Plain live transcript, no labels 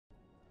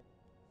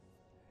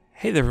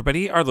Hey there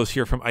everybody, Arlos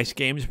here from Ice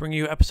Games, bringing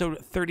you episode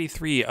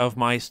 33 of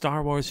my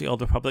Star Wars The Old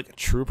Republic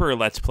Trooper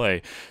Let's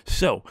Play.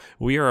 So,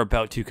 we are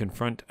about to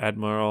confront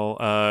Admiral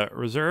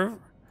Reserve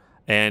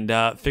and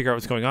figure out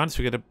what's going on.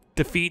 So we got to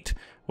defeat,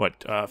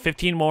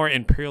 15 more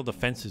Imperial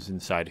defenses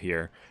inside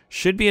here.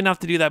 Should be enough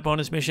to do that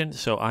bonus mission,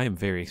 so I am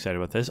very excited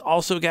about this.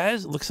 Also,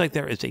 guys, looks like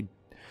there is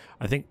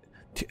I think,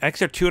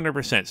 extra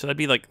 200%, so that'd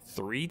be like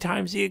 3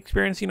 times the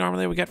experience you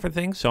normally would get for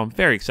things, so I'm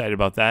very excited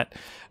about that.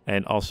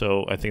 And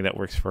also, I think that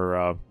works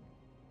for...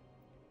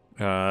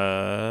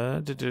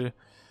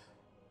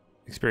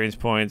 experience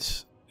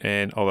points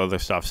and all other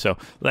stuff. So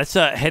let's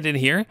head in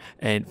here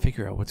and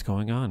figure out what's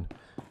going on.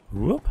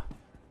 Whoop.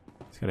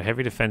 It's got a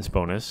heavy defense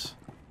bonus.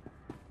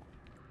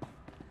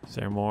 Is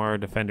there more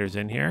defenders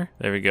in here?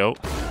 There we go.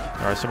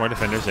 There are some more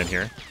defenders in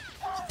here.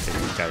 Let's take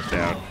these guys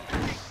down.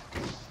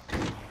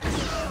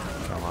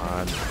 Come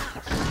on.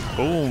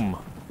 Boom.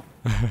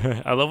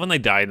 I love when they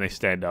die and they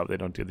stand up. They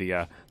don't do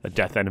the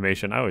death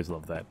animation. I always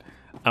love that.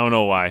 I don't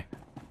know why.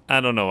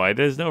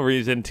 There's no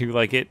reason to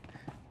like it.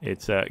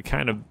 It's a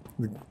kind of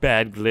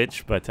bad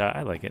glitch, but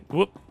I like it.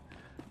 Whoop.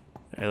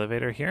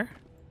 Elevator here.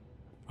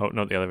 Oh,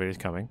 no, the elevator's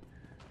coming.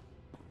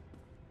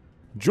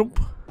 Jump.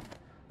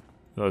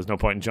 There's no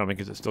point in jumping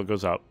because it still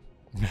goes up.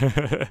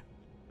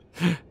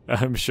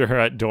 I'm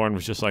sure Dorne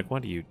was just like,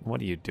 what are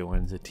you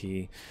doing,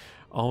 Zattii?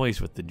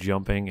 Always with the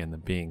jumping and the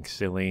being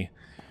silly.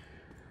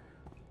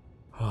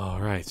 All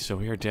right, so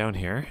we are down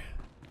here.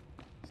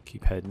 Let's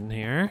keep heading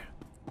here.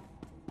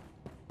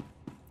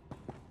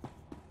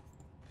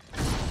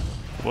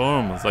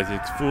 Boom! It's like the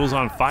fool's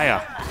on fire.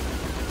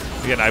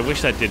 Again, I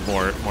wish that did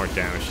more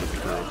damage to the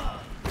group.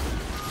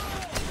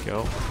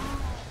 Go.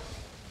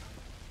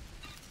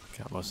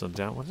 Got most of them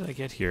down. What did I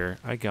get here?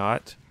 I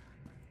got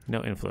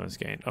no influence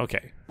gain.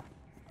 Okay.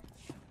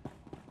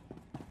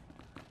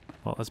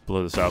 Well, let's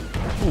blow this up.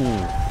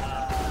 Ooh.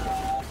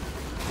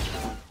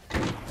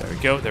 There we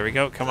go. There we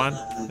go. Come on.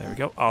 There we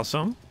go.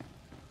 Awesome.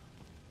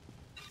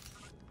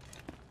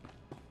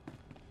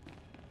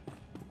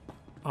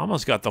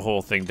 Almost got the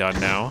whole thing done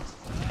now.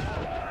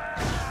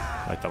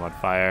 Light them on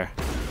fire.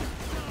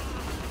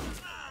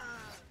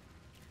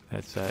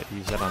 Let's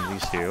use that on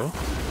these two.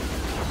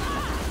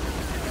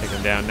 Take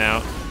them down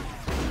now.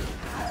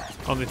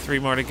 Only 3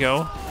 more to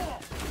go.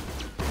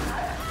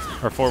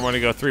 Or 4 more to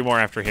go. 3 more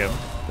after him.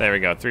 There we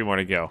go. 3 more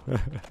to go.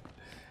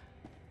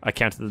 I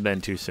counted the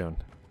men too soon.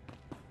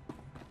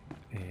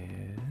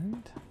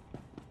 And...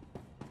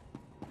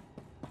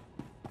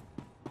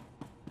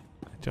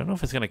 I don't know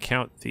if it's going to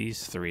count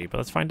these 3, but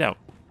let's find out.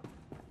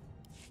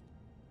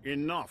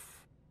 Enough.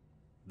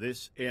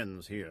 This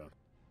ends here.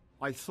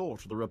 I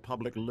thought the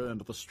Republic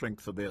learned the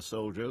strength of their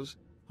soldiers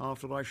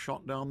after I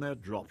shot down their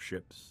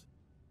dropships.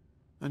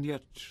 And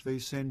yet they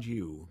send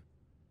you.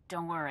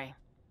 Don't worry.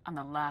 I'm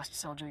the last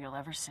soldier you'll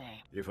ever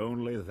see. If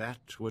only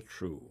that were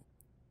true.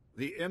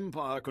 The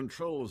Empire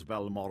controls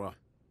Balmorra.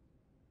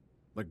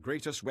 The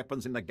greatest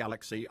weapons in the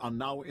galaxy are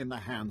now in the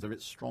hands of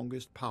its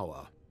strongest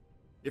power.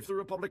 If the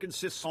Republic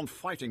insists on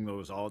fighting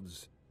those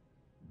odds,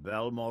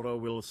 Balmorra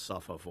will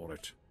suffer for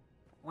it.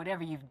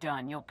 Whatever you've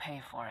done, you'll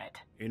pay for it.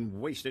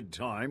 In wasted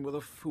time with a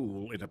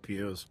fool, it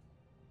appears.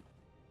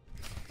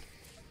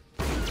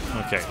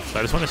 Okay, so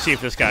I just want to see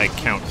if this guy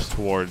counts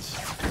towards,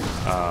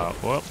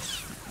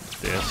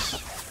 this.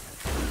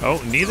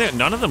 Oh,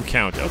 none of them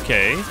count.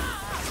 Okay.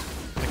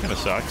 That kind of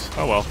sucks.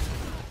 Oh, well.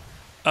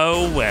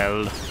 Oh,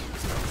 well.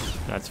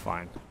 That's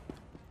fine.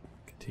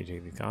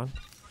 Continue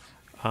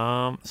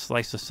on.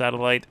 Slice the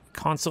satellite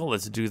console.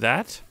 Let's do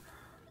that.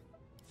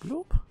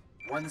 Bloop.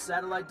 One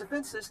satellite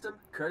defense system,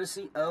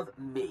 courtesy of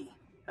me.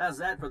 How's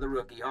that for the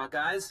rookie,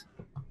 Hawkeyes?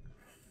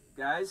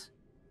 Guys,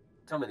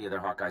 tell me the other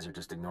Hawkeyes are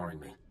just ignoring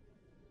me.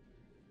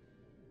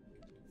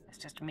 It's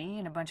just me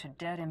and a bunch of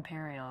dead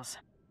Imperials.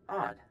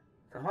 Odd.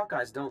 The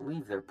Hawkeyes don't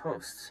leave their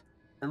posts,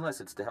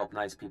 unless it's to help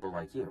nice people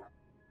like you.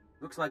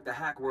 Looks like the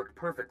hack worked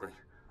perfectly.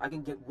 I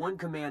can get 1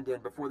 command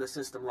in before the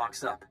system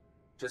locks up.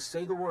 Just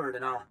say the word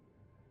and I'll...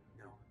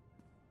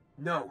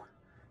 No.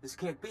 This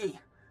can't be.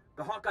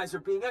 The Hawkeyes are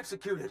being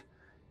executed.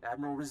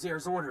 Admiral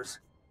Rezerve's orders.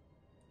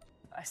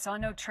 I saw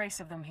no trace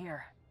of them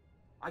here.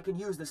 I can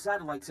use the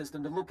satellite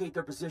system to locate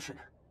their position.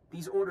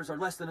 These orders are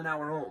less than an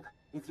hour old.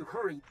 If you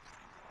hurry...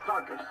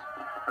 Tarkus,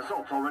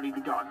 assault's already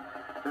begun.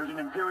 There's an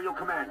Imperial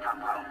command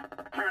compound.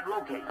 Can't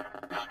locate.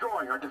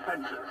 Destroy our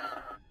defenses.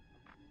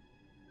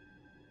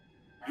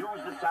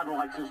 Use the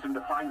satellite system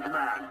to find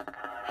command.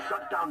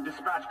 Shut down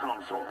dispatch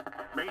console.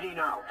 Mating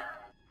out.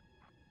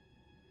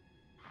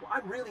 Well,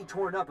 I'm really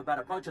torn up about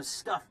a bunch of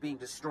stuff being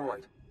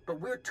destroyed. But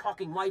we're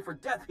talking life or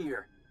death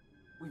here.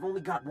 We've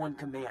only got 1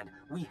 command.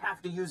 We have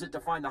to use it to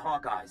find the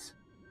Hawkeyes.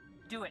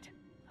 Do it.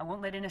 I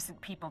won't let innocent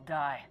people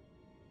die.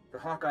 The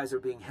Hawkeyes are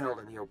being held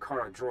in the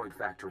Okara droid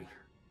factory.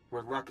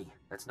 We're lucky.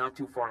 That's not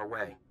too far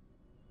away.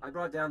 I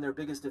brought down their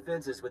biggest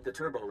defenses with the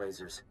turbo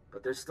lasers,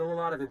 but there's still a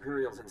lot of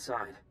Imperials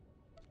inside.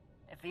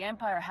 If the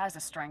Empire has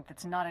a strength,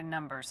 it's not in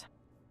numbers.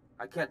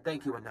 I can't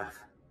thank you enough.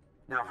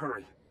 Now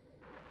hurry.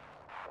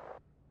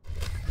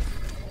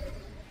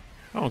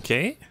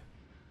 Okay.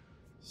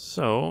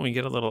 So we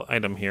get a little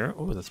item here.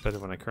 Oh, that's better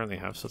than I currently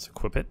have, so let's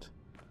equip it.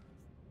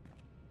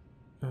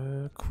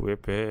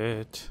 Equip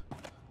it.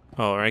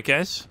 Alright,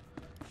 guys.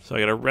 So I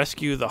gotta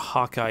rescue the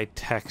Hawkeye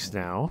techs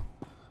now.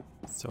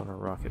 Let's throw on a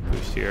rocket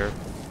boost here.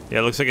 Yeah,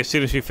 it looks like as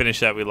soon as we finish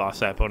that, we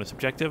lost that bonus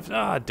objective.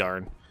 Ah,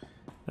 darn.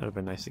 That would have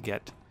been nice to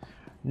get.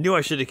 Knew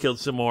I should have killed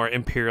some more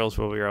Imperials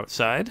while we were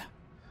outside.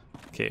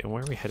 Okay, and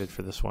where are we headed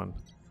for this one?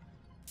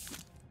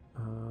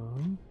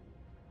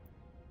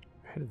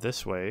 Headed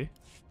this way.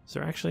 Is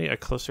there actually a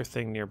closer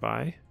thing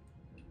nearby?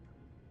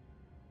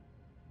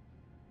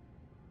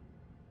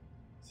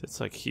 It's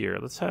like here.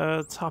 Let's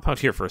hop out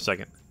here for a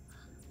second.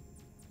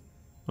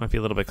 Might be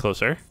a little bit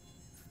closer.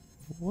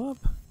 Whoop.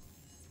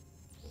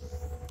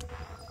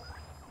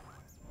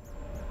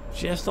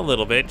 Just a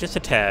little bit, just a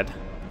tad.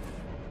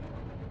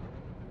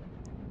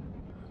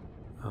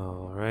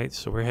 Alright,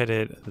 so we're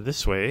headed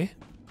this way.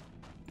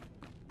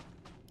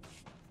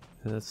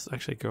 And let's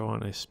actually go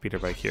on a speeder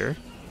bike here.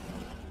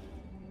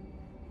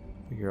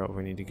 Figure out where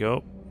we need to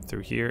go.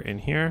 Through here and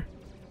here.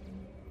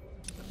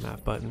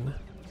 Map button.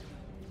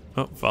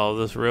 Oh, follow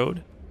this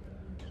road.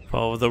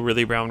 Follow the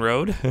really brown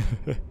road.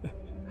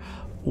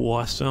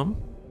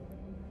 Awesome.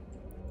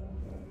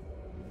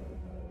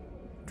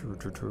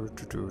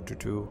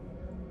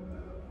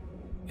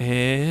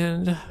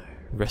 And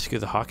rescue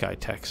the Hawkeye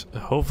techs.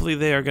 Hopefully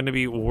they are going to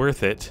be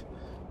worth it.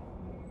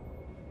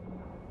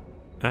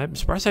 I'm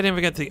surprised I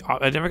never got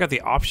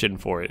the option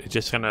for it. It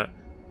just kind of,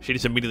 she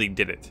just immediately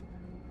did it.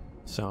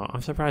 So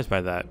I'm surprised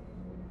by that.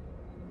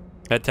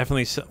 That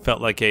definitely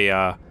felt like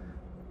a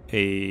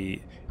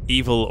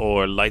evil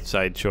or light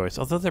side choice.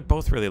 Although they're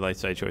both really light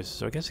side choices,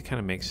 so I guess it kind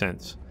of makes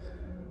sense.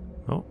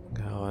 Oh,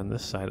 go on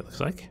this side it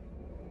looks like.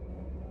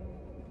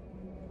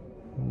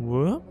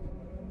 Whoop.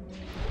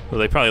 Well,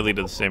 they probably lead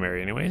to the same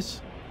area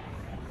anyways.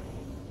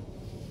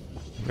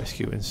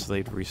 Rescue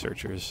enslaved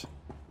researchers.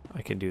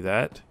 I can do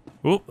that.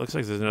 Oop, looks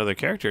like there's another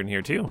character in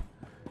here too.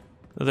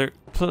 Another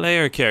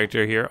player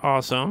character here.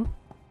 Awesome.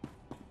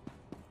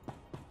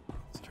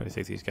 Let's try to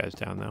take these guys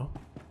down though.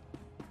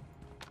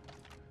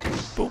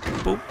 Boop,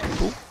 boop,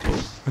 boop,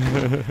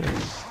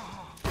 boop.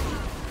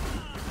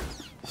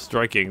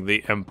 Striking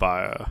the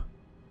Empire.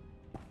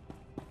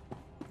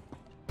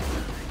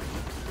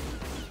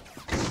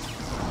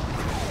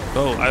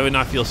 Oh, I would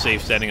not feel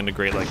safe standing in a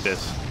grate like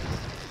this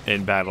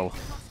in battle.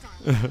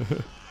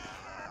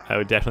 I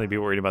would definitely be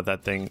worried about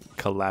that thing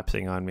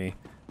collapsing on me.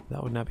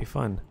 That would not be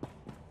fun.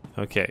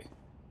 Okay,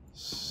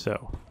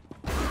 so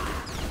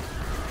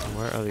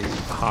where are these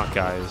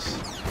Hawkeyes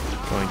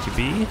going to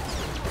be?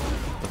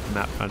 Let the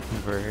map hunt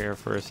over here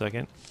for a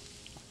second.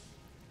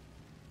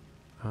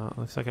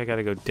 Looks like I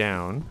gotta go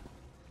down.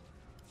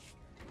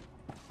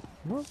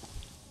 Whoop.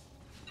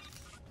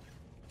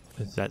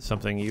 Is that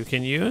something you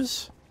can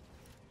use?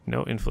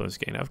 No influence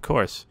gain, of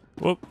course.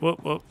 Whoop,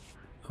 whoop, whoop.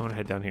 I want to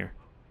head down here.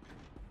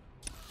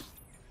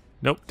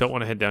 Nope, don't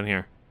want to head down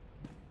here.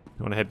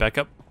 You want to head back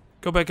up?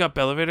 Go back up,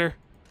 elevator.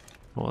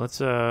 Well, let's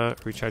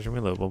recharge and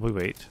reload while we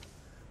wait.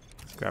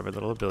 Let's grab a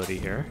little ability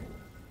here.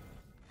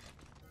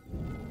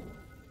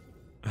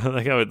 I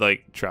like how it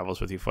like travels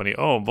with you funny.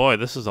 Oh boy,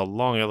 this is a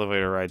long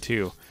elevator ride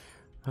too.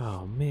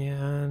 Oh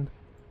man.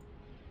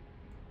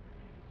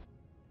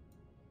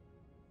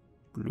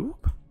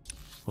 Bloop.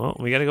 Well,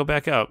 we gotta go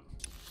back up.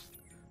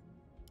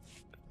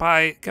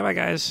 Bye. Goodbye,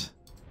 guys.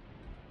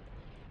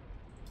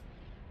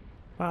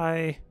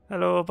 Bye.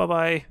 Hello.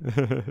 Bye-bye.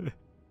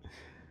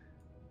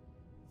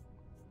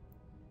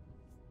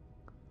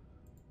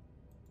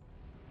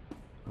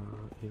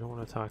 You don't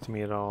want to talk to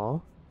me at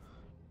all.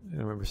 I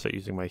remember start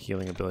using my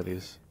healing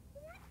abilities.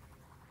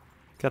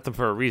 Got them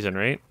for a reason,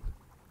 right?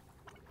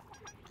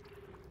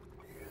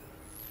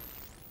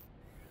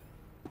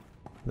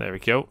 There we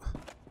go.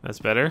 That's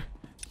better.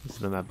 Let's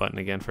do that button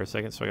again for a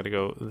second. So I gotta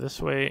go this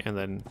way and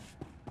then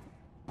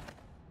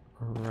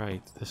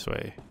right this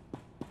way.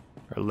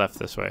 Or left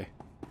this way.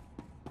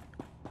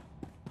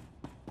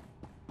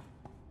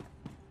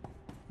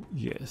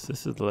 Yes,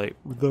 this is like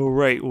the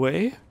right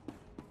way.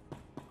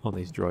 All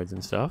these droids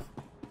and stuff.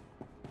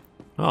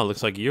 Oh,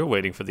 looks like you're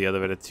waiting for the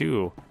elevator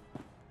too.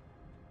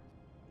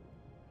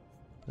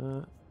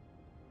 It's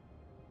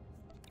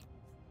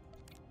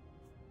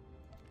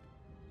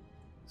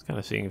kind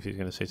of seeing if he's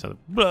gonna say something.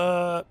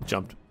 Blah!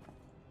 Jumped.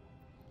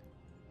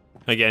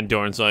 Again,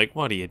 Dorne's like,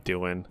 "What are you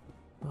doing?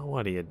 Oh,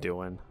 what are you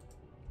doing?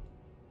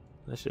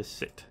 Let's just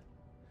sit."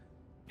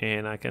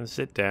 And I can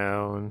sit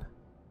down.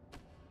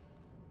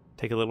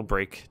 Take a little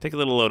break. Take a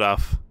little load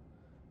off.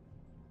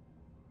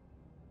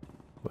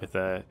 With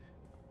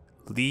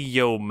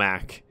Leo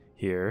Mac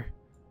here.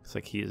 Looks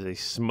like he is a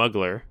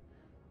smuggler.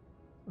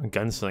 A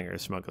gunslinger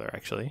smuggler,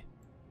 actually.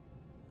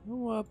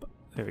 Oh, up.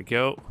 There we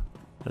go.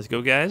 Let's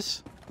go,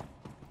 guys.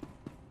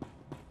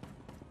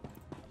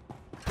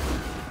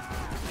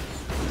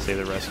 Save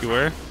the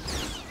rescuer.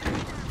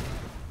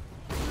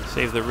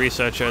 Save the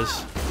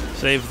researchers.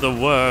 Save the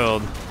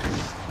world.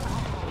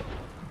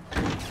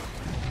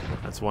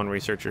 That's one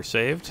researcher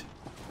saved.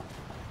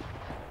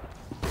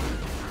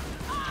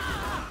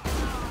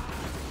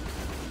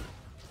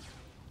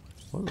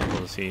 Whoop. What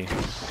level is he?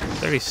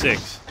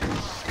 36.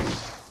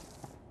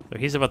 So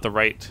he's about the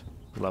right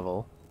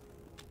level.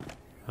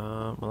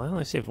 Well, I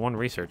only saved one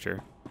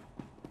researcher.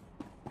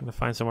 I'm gonna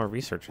find some more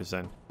researchers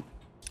then.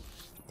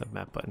 The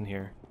map button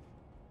here.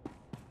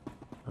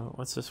 Oh,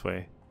 what's this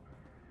way?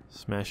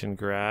 Smash and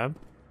grab.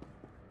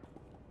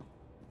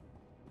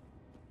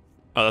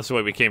 Oh, that's the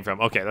way we came from.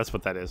 Okay, that's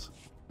what that is.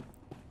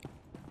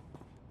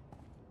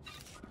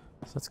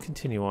 So let's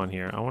continue on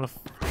here. I want to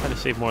try to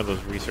save more of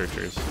those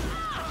researchers.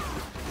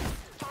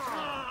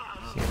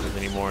 See if there's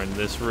any more in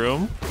this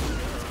room.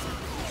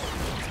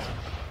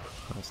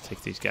 Let's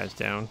take these guys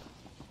down.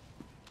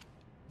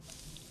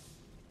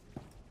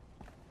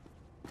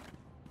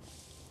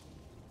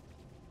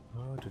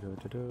 Oh,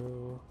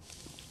 do-do-do-do.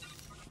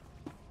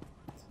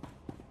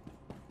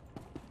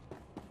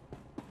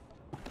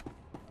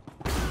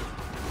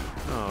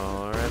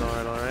 Alright,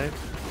 alright, alright.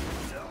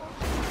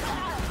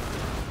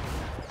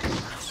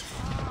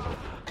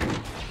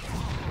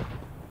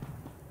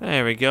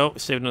 There we go.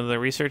 Saved another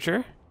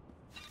researcher.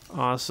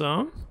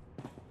 Awesome.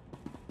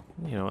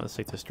 You know what? Let's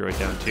take this droid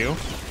down too.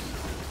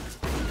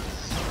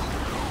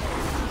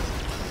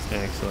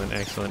 Excellent,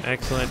 excellent,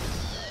 excellent.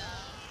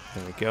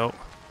 There we go.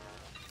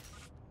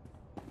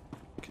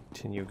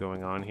 Continue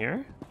going on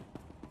here.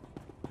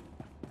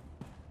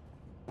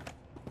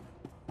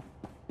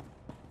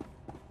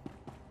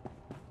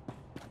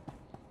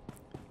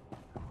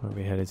 Where are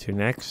we headed to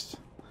next?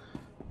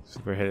 So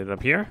we're headed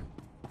up here.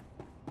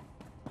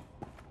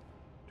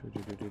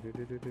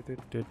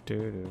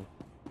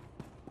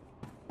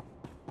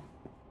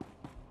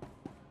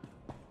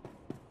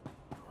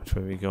 Which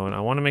way are we going?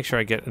 I want to make sure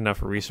I get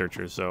enough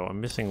researchers, so I'm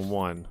missing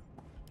one.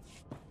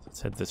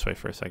 Let's head this way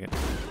for a second.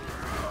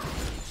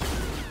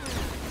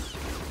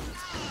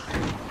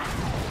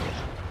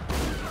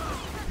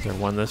 Is there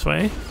one this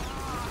way?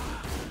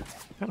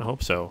 I kind of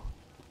hope so.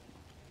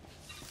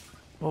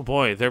 Oh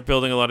boy, they're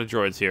building a lot of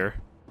droids here.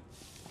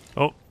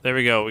 Oh, there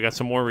we go. We got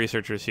some more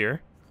researchers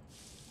here.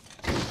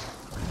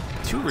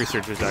 2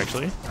 researchers,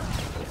 actually.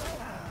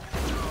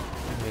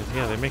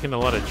 Yeah, they're making a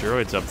lot of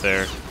droids up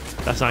there.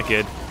 That's not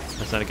good.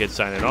 That's not a good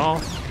sign at all.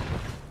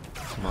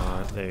 Come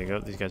on, there you go.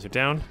 These guys are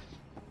down.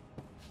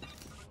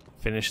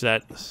 Finish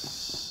that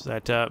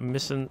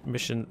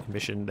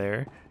mission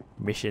there.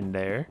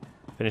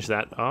 Finish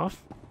that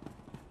off.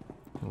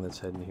 And let's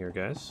head in here,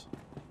 guys.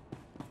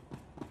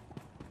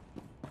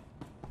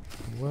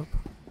 Whoop.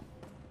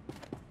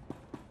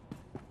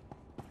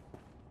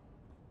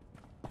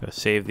 Go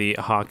save the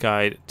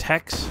Hawkeye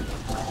techs.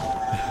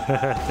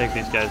 Take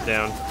these guys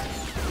down.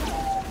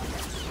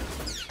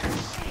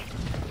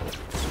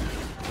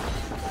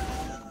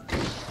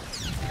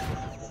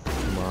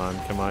 Come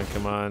on, come on,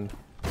 come on.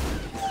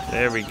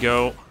 There we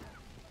go.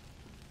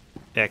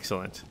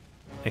 Excellent.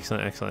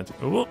 Excellent, excellent.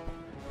 Ooh.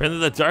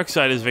 Apparently the dark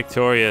side is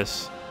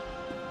victorious.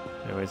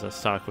 Anyways,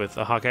 let's talk with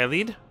the Hawkeye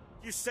lead.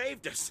 You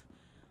saved us.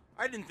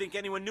 I didn't think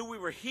anyone knew we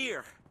were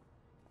here.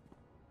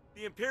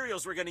 The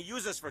Imperials were going to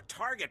use us for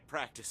target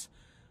practice.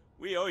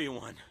 We owe you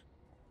one.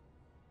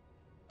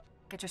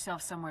 Get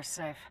yourself somewhere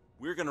safe.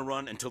 We're going to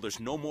run until there's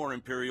no more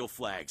Imperial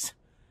flags.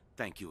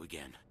 Thank you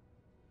again.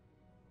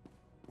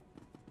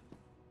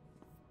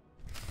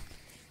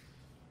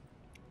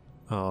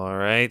 All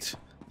right.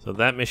 So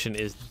that mission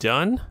is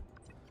done.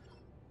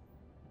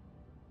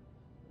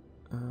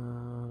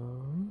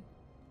 Gotta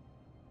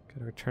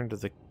return to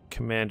the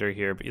commander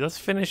here, but let's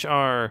finish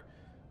our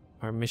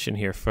mission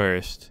here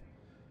first.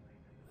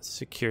 Let's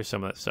secure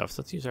some of that stuff.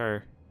 So let's use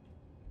our...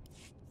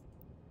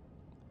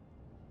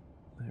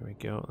 There we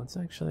go. Let's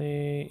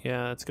actually...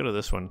 Yeah, let's go to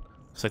this one.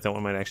 Looks like that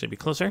one might actually be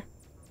closer.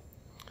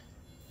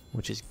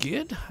 Which is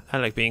good. I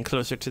like being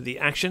closer to the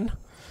action.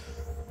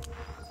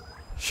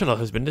 Shuttle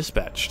has been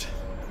dispatched.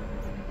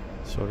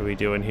 So what are we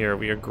doing here?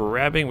 We are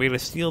grabbing... We're going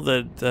to steal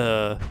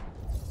the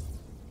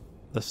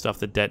stuff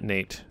to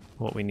detonate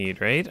what we need,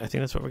 right? I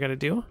think that's what we're going to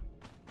do.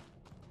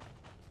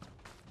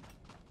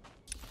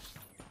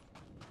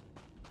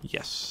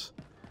 Yes.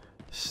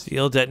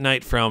 Steal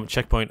detonate from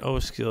checkpoint O.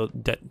 Steal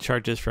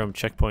charges from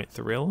checkpoint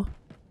Thrill.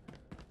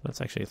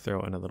 Let's actually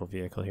throw in a little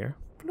vehicle here.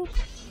 Bloop.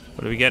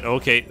 What do we get?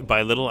 Okay,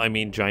 by little I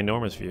mean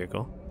ginormous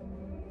vehicle.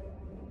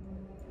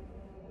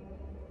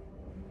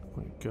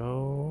 Here we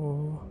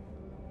go.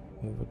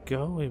 Here we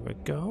go. Here we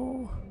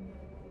go.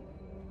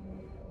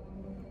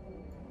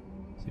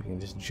 See if we can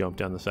just jump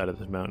down the side of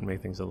this mountain,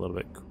 make things a little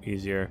bit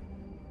easier.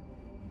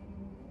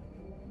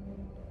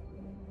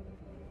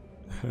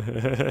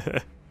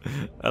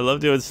 I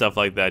love doing stuff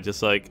like that,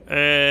 just like,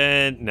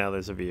 and now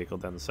there's a vehicle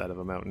down the side of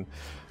a mountain.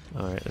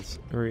 Alright, let's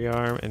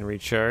rearm and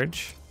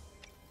recharge.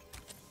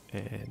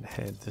 And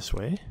head this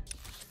way.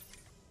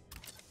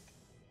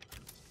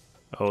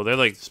 Oh, they're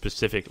like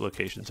specific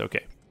locations.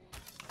 Okay.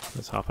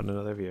 Let's hop on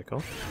another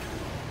vehicle.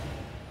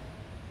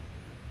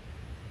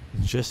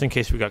 Just in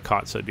case we got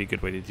caught, so it'd be a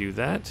good way to do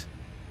that.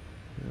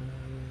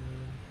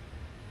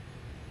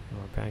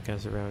 Our bad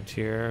guys around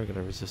here. We got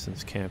a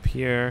resistance camp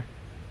here.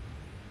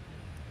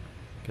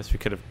 Guess we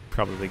could have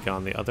probably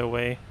gone the other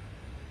way.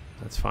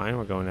 That's fine.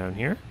 We're going down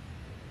here.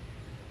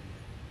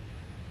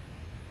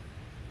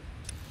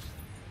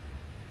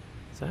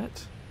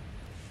 that?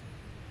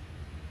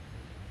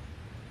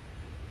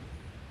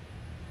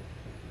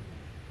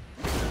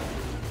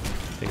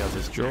 Take out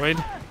this droid.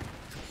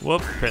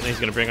 Whoop, apparently he's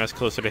gonna bring us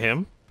closer to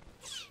him.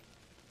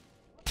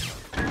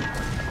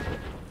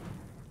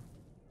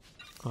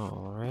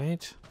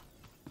 Alright.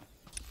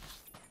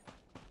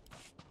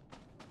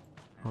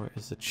 Where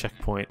is the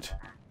checkpoint?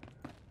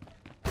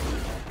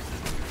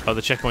 Oh,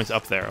 the checkpoint's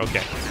up there,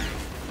 okay.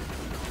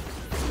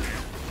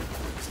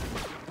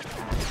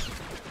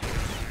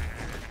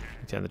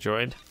 Down the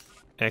droid.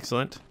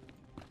 Excellent.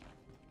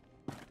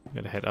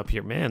 Gotta head up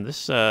here. Man,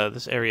 this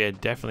area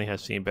definitely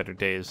has seen better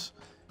days.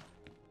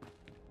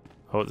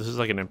 Oh, this is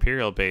like an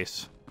Imperial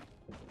base.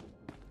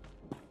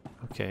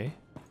 Okay.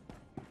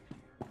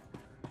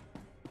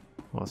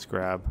 Well, let's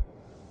grab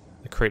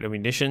the crate of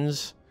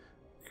munitions.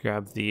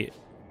 Grab the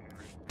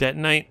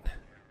detonite.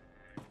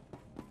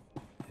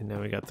 And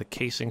now we got the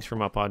casings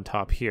from up on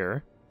top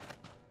here.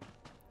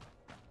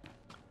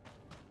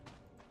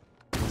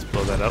 Let's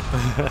blow that up.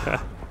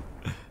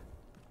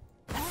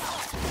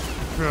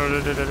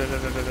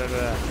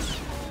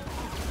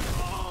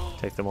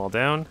 Take them all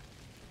down.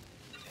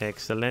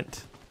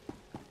 Excellent.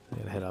 I'm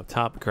gonna head up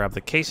top, grab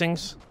the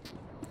casings.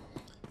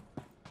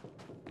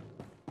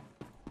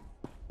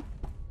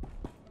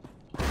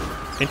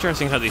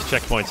 Interesting how these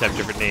checkpoints have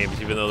different names,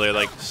 even though they're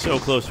like so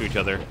close to each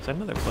other. Is that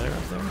another player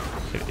up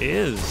there? It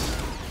is.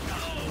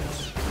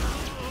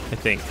 I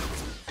think.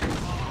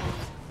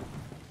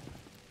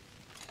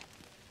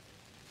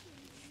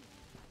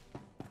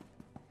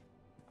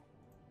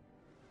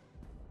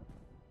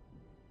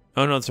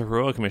 Oh no, it's a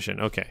heroic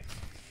mission. Okay.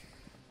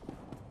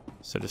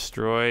 So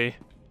destroy.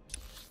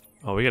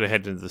 Oh, we gotta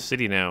head into the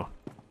city now.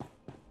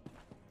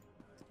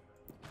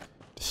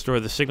 Destroy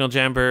the signal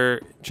jammer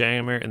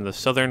in the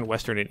southern,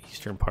 western, and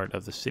eastern part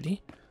of the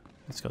city.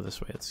 Let's go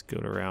this way. Let's go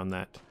around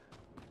that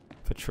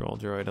patrol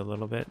droid a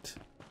little bit.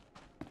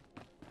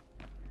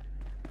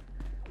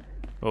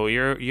 Oh,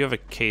 you have a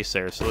case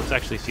there, so let's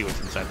actually see what's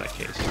inside that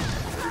case.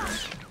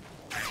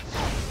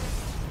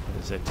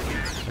 What is it?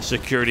 A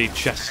security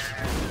chest.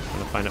 I'm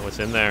gonna find out what's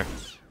in there.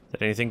 Is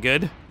that anything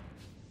good?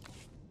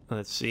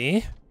 Let's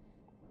see.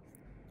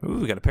 Ooh,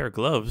 we got a pair of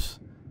gloves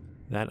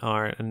that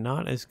are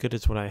not as good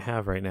as what I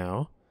have right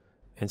now.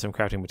 And some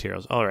crafting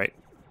materials. Alright.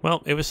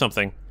 Well, it was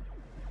something.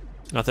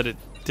 Not that it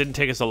didn't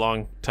take us a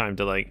long time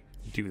to, like,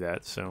 do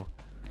that, so...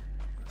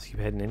 Let's keep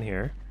heading in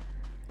here.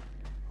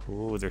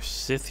 Ooh, there's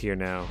Sith here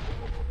now.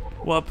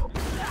 Whoop!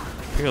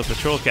 Imperial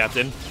patrol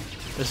captain.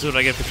 This is what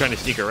I get for trying to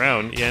sneak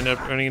around. You end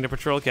up running into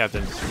patrol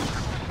captains.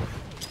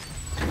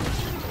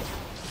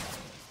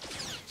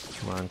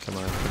 Come on, come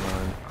on, come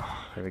on.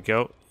 There we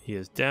go. He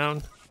is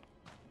down.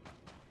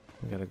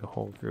 We got a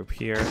whole group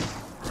here.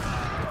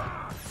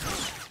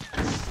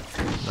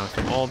 Knock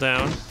them all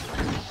down.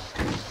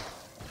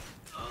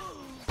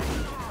 I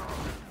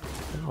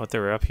don't know what they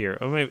were up here.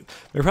 Oh, maybe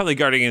they're probably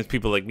guarding against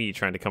people like me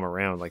trying to come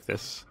around like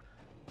this.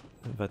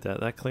 But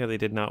that clearly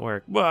did not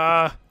work.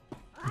 Wah!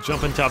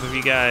 Jump on top of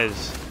you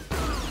guys.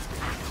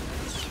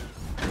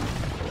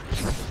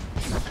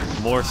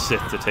 More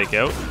Sith to take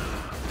out.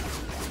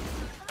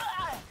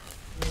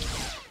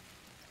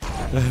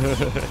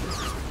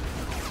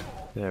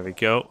 There we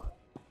go.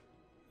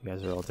 You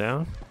guys are all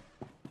down.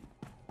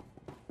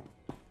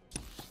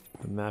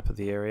 The map of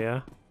the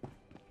area.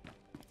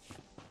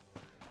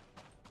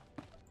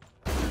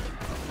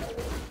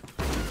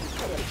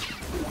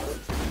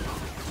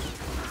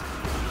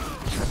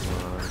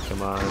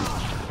 Come on.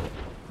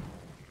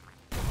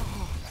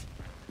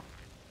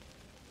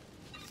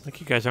 Like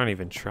you guys aren't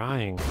even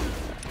trying.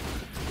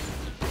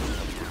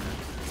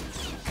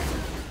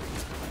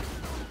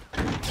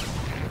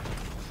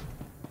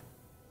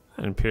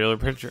 An Imperial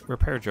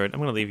repair droid. I'm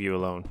gonna leave you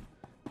alone.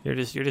 You're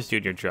just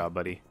doing your job,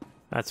 buddy.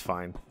 That's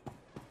fine.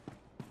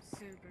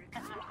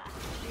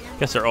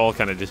 Guess they're all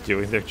kind of just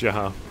doing their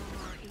job.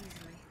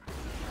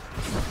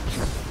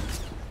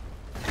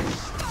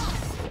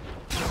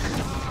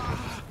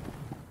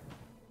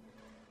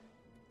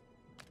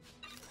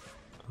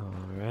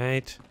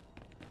 Alright.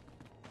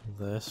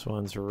 This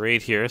one's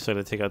right here, so I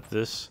gotta take out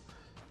this.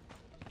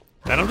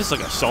 Man, I'm just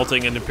like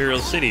assaulting an Imperial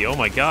city. Oh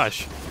my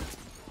gosh.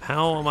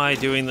 How am I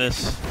doing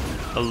this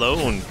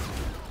alone?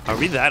 Are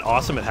we that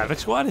awesome at Havoc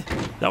Squad? Is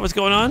that what's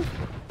going on?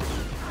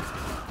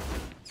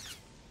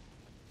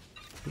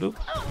 Bloop.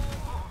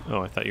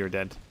 Oh, I thought you were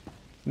dead.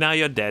 Now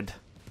you're dead.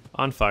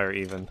 On fire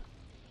even.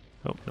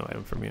 Oh, no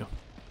item from you.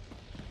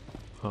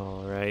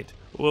 Alright.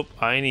 Whoop,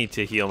 I need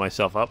to heal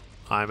myself up.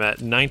 I'm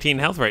at 19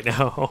 health right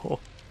now.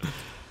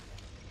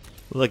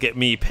 Look at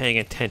me paying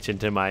attention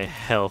to my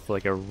health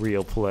like a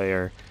real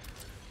player.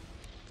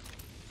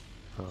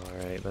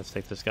 Alright, let's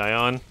take this guy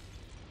on.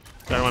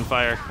 Start him on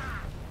fire.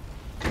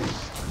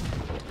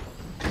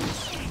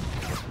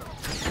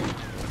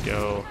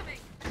 Go.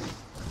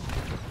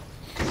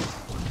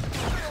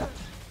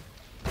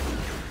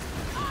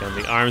 And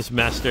the arms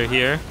master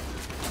here.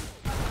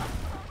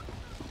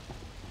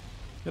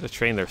 Gotta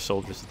train their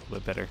soldiers a little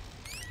bit better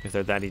if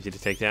they're that easy to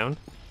take down.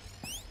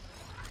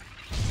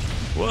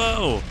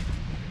 Whoa!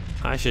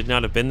 I should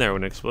not have been there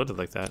when it exploded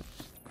like that.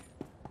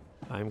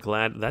 I'm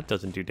glad that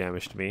doesn't do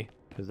damage to me,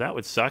 because that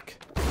would suck.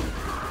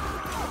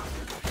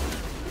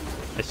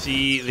 I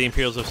see the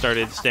Imperials have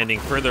started standing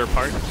further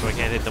apart, so I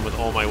can't hit them with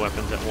all my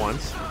weapons at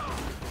once.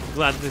 I'm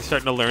glad that they're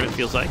starting to learn, it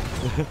feels like.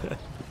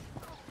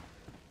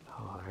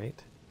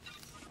 Alright.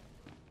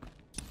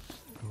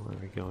 Where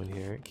are we going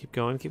here? Keep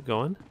going, keep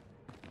going.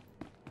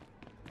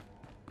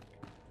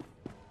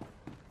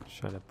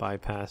 Try to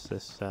bypass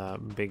this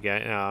big guy.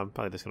 I'm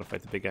probably just going to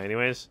fight the big guy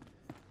anyways.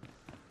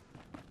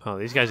 Oh,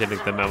 these guys didn't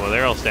get the memo.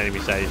 They're all standing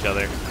beside each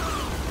other.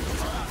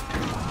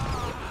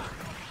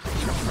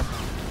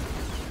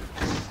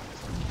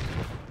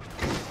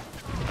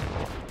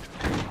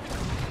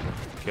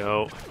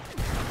 Go.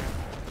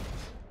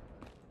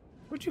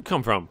 Where'd you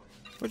come from?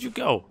 Where'd you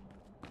go?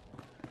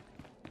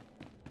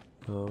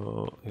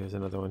 Oh, here's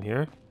another one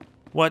here.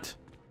 What?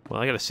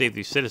 Well, I gotta save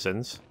these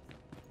citizens.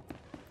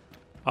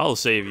 I'll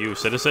save you,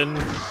 citizen.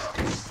 There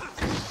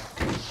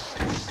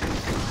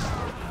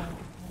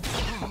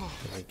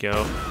we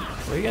go.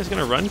 Where are you guys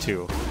gonna run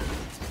to?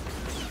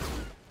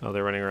 Oh,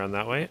 they're running around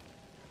that way.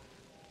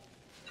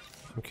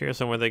 I'm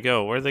curious on where they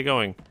go. Where are they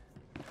going?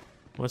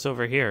 What's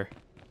over here?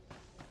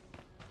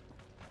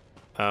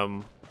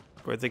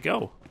 Where'd they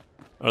go?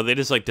 Oh, they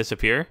just like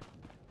disappear?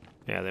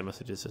 Yeah, they must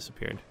have just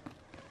disappeared.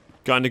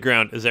 Gone to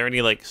ground. Is there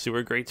any like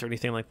sewer grates or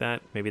anything like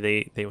that? Maybe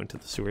they went to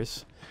the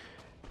sewers.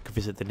 Could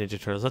visit the Ninja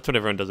Turtles. That's what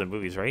everyone does in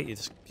movies, right? You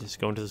just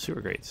go into the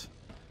sewer grates.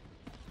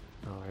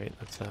 All right,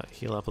 let's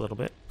heal up a little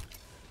bit.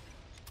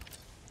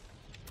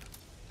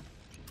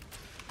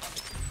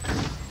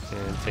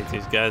 And take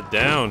these guys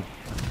down.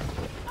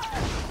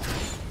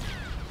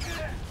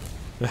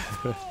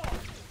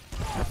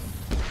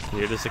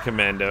 You're just a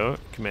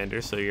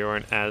commander, so you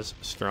aren't as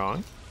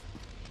strong.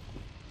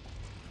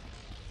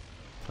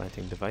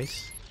 Planting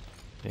device.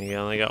 And you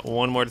only got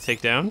one more to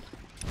take down.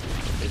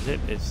 Is it?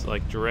 It's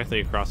like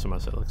directly across from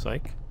us, it looks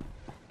like.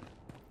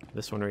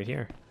 This one right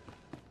here.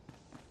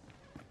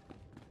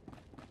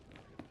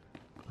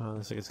 Oh,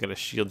 looks like it's got a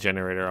shield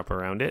generator up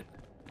around it.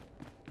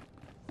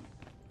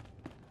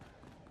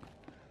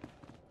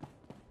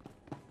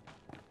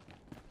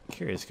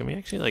 Curious, can we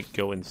actually like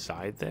go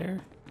inside there?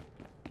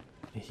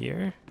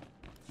 Here?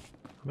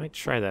 I might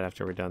try that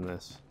after we're done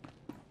this.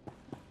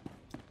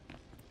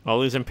 All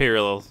these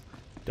Imperials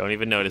don't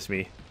even notice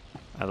me.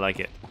 I like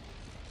it.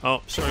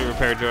 Oh, sorry,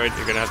 repair droid.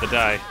 You're gonna have to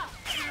die.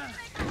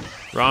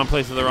 Wrong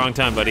place at the wrong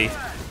time, buddy.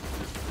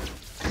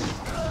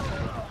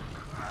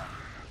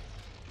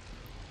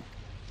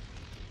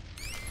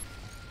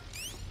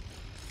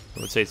 I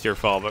would say it's your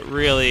fault, but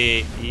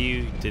really,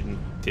 you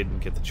didn't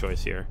get the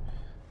choice here.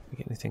 You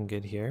get anything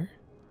good here?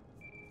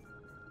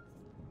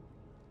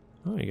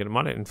 Oh, you get a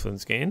mod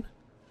influence gain.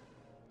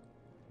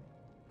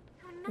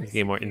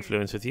 Gain more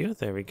influence with you.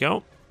 There we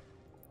go.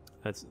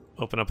 Let's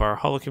open up our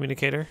holo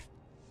communicator.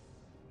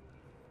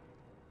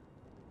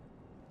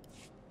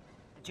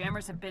 The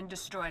jammers have been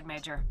destroyed,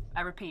 Major.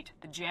 I repeat,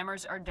 the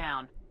jammers are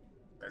down.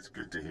 That's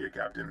good to hear,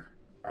 Captain.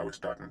 I was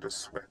starting to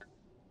sweat.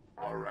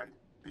 All right,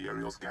 the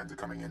aerial scans are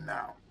coming in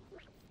now.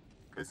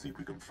 Let's see if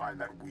we can find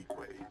that weak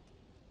way.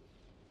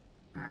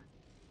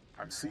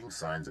 I'm seeing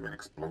signs of an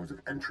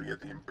explosive entry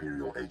at the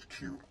Imperial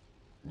HQ,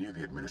 near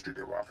the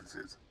administrative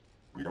offices.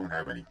 We don't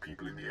have any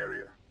people in the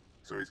area,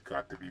 so it's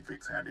got to be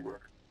Vic's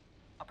handiwork.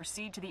 I'll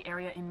proceed to the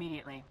area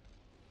immediately.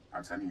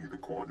 I'm sending you the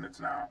coordinates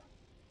now.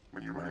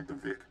 When you run into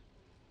Vic,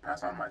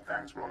 pass on my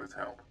thanks for all his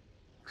help.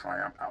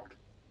 Triumph out.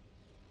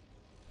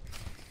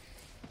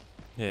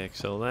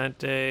 Excellent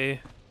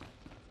day.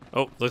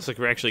 Oh, looks like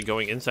we're actually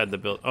going inside the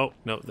building. Oh,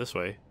 no, this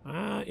way.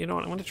 You know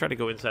what? I'm going to try to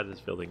go inside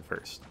this building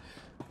first.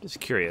 Just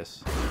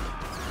curious.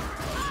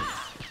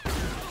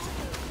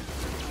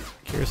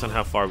 Curious on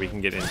how far we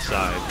can get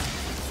inside.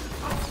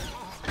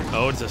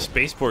 Oh, it's a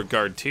spaceport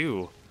guard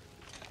too.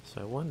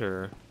 So I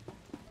wonder.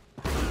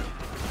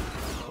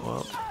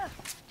 Well,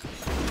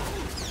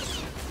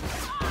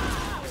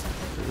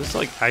 is this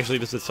like actually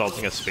just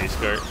assaulting a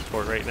spaceport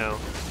right now?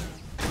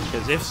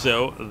 Because if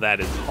so, that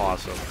is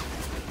awesome.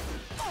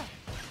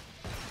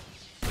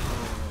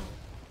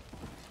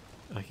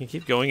 I can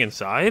keep going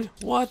inside?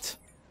 What?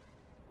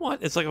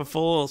 What? It's like a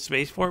full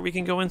spaceport we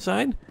can go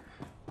inside?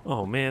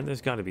 Oh man,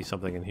 there's got to be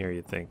something in here,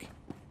 you'd think.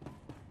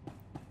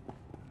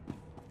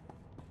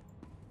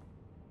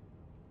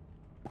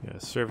 Got a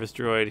service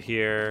droid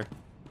here.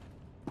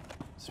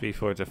 Speed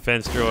Force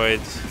defense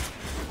droids.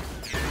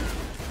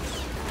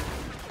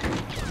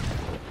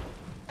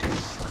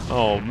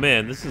 Oh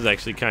man, this is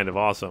actually kind of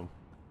awesome.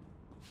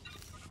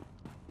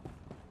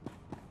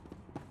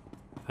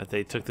 That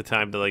they took the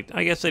time to like,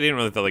 I guess they didn't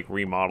really have to like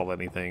remodel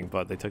anything,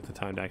 but they took the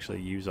time to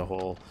actually use a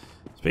whole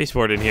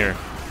spaceport in here.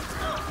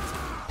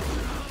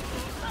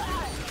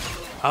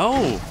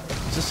 Oh,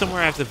 is this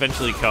somewhere I have to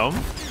eventually come?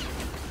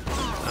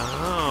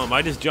 Oh, am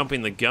I just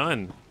jumping the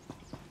gun?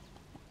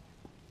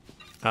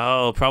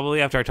 Oh,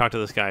 probably after I talk to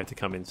this guy I have to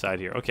come inside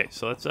here. Okay,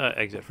 so let's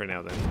exit for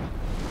now then.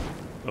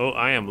 Oh,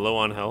 I am low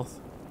on health.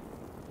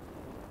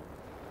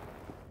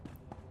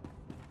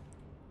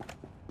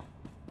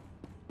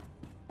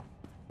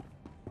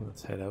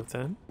 Let's head out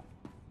then.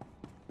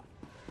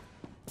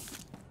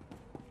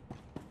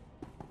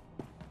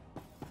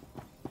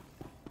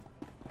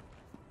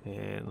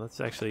 And let's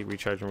actually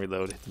recharge and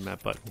reload. Hit the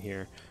map button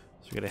here.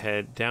 So we're gonna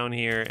head down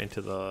here and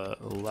to the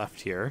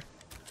left here.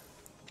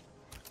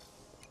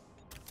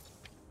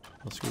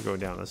 Let's go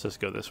down. Let's just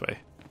go this way.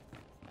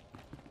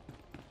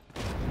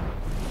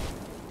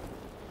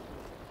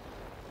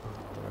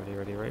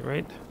 Ready,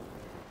 right.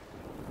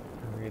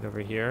 Right over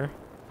here.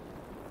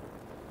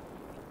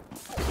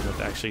 I'm about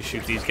to actually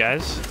shoot these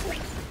guys.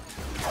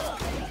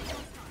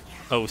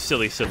 Oh,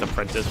 silly Sith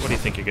apprentice. What do you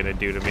think you're gonna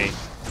do to me?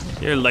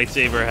 Your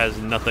lightsaber has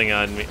nothing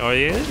on me. Oh,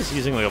 yeah, he's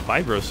using like a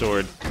vibro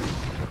sword.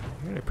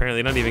 You're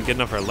apparently not even good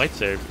enough for a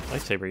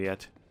lightsaber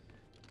yet.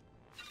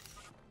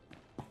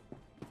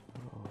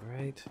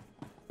 Alright.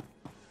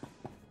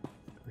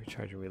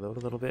 Recharge and reload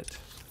a little bit.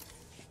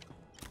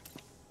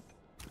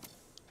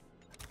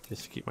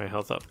 Just to keep my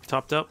health up,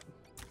 topped up.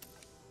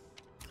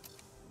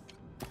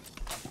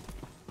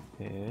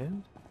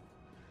 And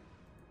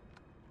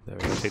there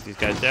we go, take these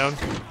guys down.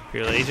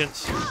 Imperial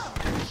agents. You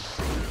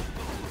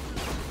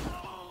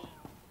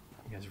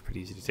guys are pretty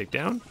easy to take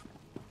down.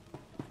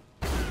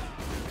 A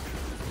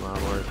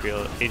lot more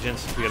Imperial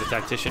agents. We got a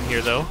tactician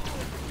here though.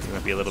 He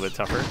might be a little bit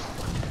tougher.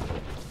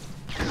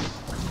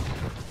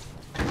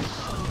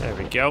 There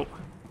we go.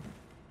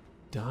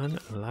 Done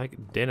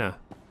like dinner.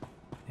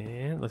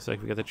 And looks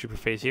like we got the trooper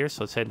phase here,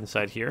 so let's head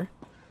inside here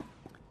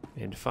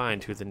and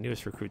find who the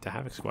newest recruit to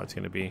Havoc Squad's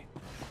going to be.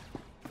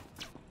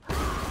 Oh,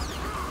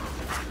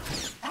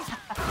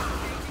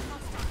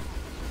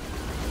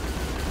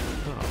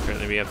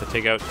 apparently we have to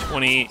take out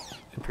 20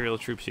 Imperial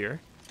troops here.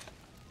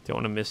 Don't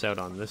want to miss out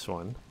on this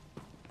one.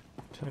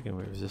 Talking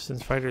about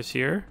resistance fighters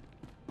here.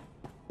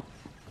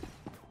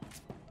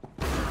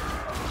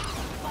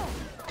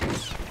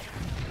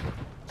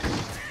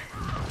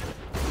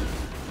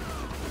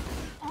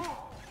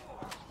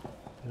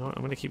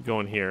 I'm gonna keep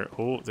going here.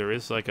 Oh, there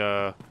is like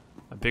a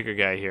bigger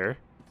guy here.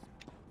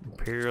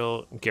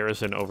 Imperial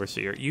Garrison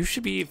Overseer. You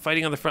should be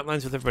fighting on the front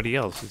lines with everybody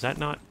else. Is that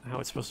not how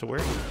it's supposed to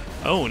work?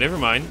 Oh, never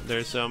mind.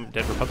 There's some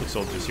Dead Republic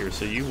soldiers here,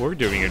 so you were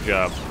doing your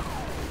job.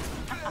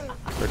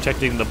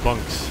 Protecting the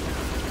bunks.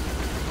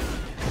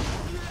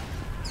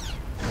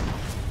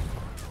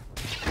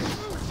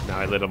 Now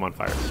I lit them on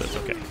fire, so it's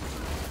okay.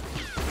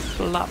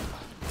 Plop.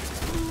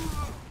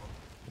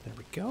 There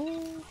we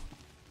go.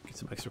 Get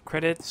some extra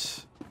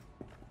credits.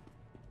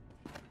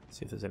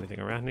 See if there's anything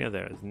around here.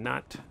 There is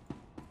not.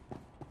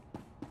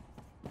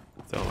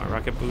 Throw my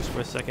rocket boost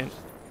for a second.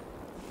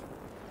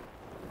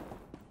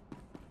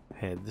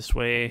 Head this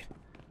way.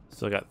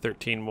 Still got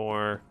 13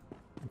 more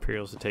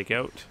Imperials to take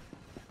out.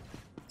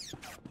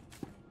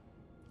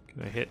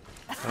 Can I hit?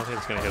 I don't think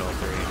it's going to hit all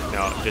three.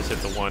 No, I just hit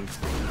the one.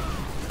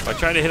 If I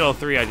try to hit all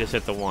three, I just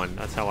hit the one.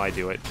 That's how I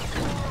do it.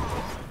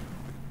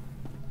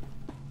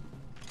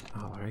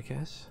 Alright,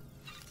 guys.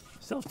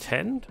 Still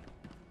 10?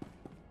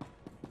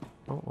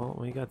 Oh, well,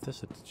 we got this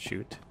to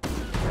shoot.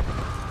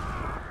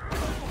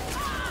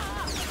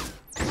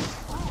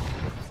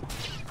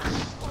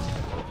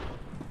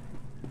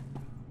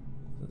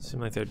 Doesn't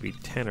seem like there'd be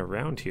 10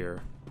 around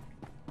here.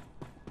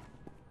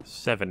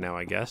 7 now,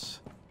 I guess.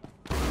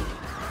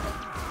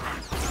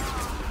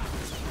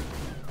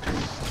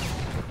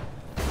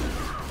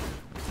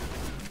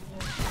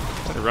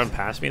 Try to run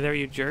past me there,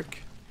 you jerk.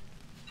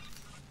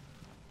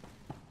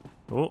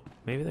 Oh,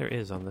 maybe there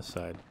is on this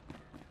side.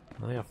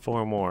 I got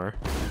 4 more.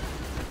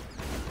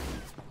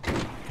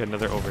 Got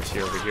another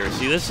overseer over here.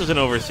 See, this is an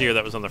overseer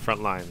that was on the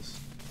front lines.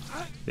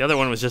 The other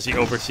one was just the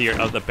overseer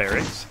of the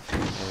barracks.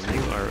 And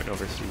you are an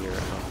overseer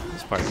of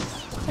this part.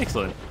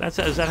 Excellent.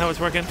 Is that how it's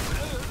working?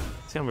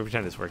 See how we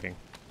pretend it's working.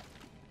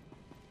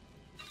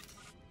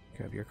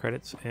 Grab your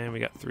credits. And we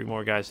got 3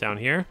 more guys down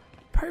here.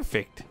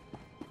 Perfect.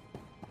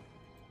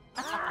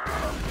 These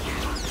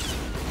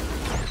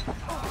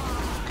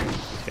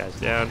guys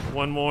down.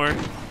 1 more.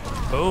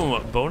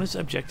 Boom. Bonus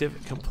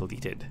objective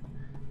completed.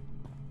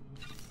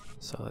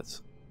 So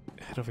let's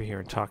head over here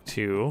and talk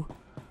to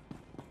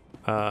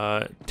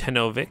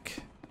Tenovic.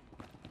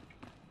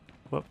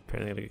 Whoop,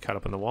 apparently I'm gonna get caught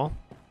up in the wall.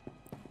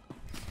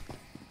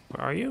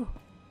 Where are you?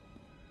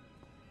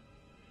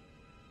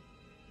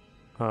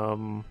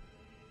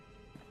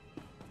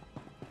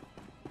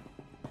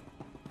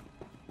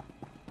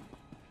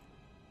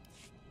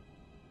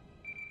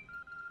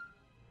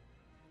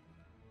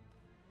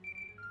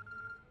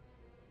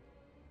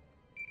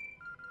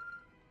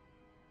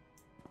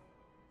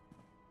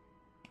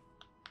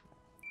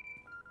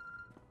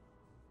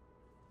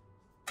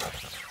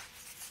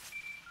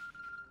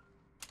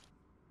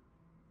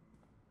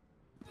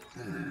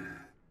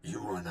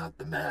 You are not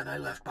the man I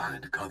left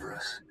behind to cover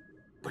us,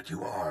 but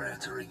you are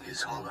answering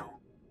his hollow.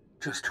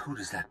 Just who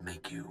does that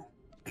make you,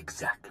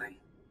 exactly?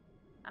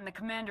 I'm the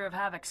commander of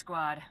Havoc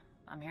Squad.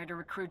 I'm here to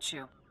recruit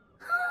you.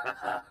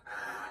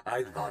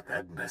 I thought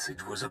that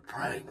message was a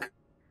prank.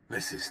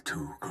 This is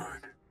too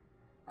good.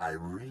 I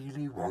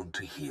really want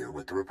to hear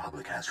what the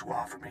Republic has to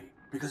offer me,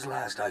 because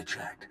last I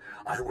checked,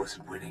 I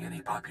wasn't winning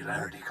any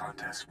popularity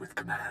contests with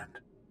Command.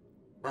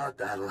 But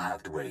that'll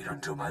have to wait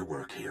until my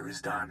work here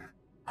is done.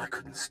 I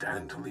couldn't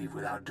stand to leave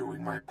without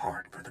doing my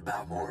part for the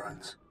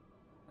Balmorans.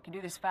 We can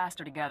do this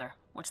faster together.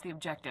 What's the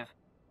objective?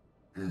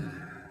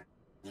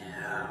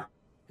 Yeah,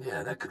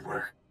 that could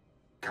work.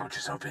 Count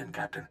yourself in,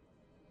 Captain.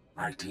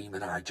 My team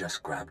and I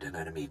just grabbed an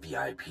enemy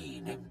VIP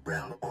named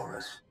Brel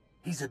Oris.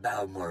 He's a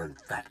Balmoran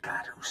fat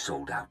cat who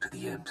sold out to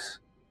the imps.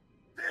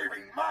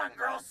 Thieving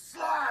mongrel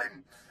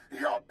slime!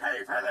 You'll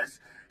pay for this!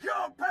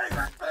 You'll pay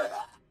for...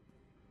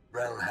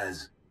 Brel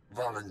has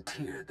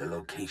volunteered the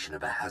location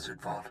of a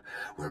hazard vault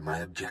where my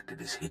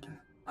objective is hidden.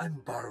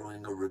 I'm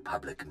borrowing a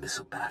Republic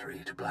missile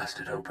battery to blast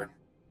it open.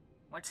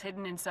 What's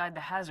hidden inside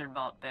the hazard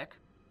vault, Vic?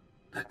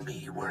 Let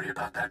me worry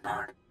about that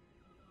part.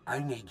 I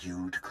need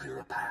you to clear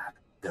a path.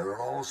 There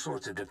are all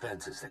sorts of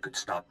defenses that could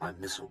stop my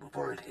missile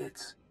before it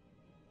hits.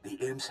 The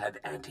imps have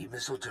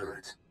anti-missile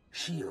turrets,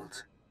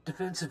 shields,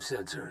 defensive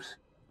sensors.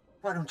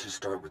 Why don't you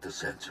start with the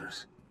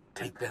sensors?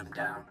 Take them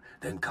down,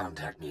 then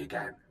contact me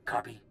again.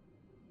 Copy?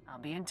 I'll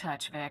be in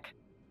touch, Vic.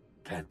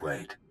 Can't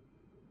wait.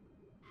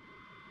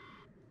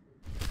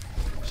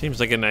 Seems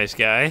like a nice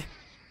guy.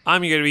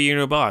 I'm going to be your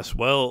new boss.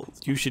 Well,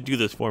 you should do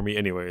this for me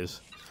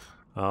anyways.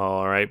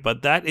 Alright,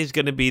 but that is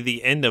going to be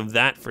the end of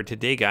that for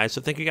today, guys.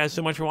 So thank you guys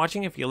so much for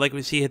watching. If you like what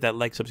you see, hit that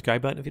like,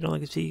 subscribe button. If you don't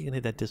like what you see, you can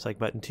hit that dislike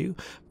button too.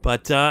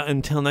 But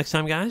until next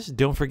time, guys,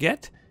 don't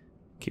forget,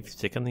 keep your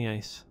stick on the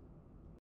ice.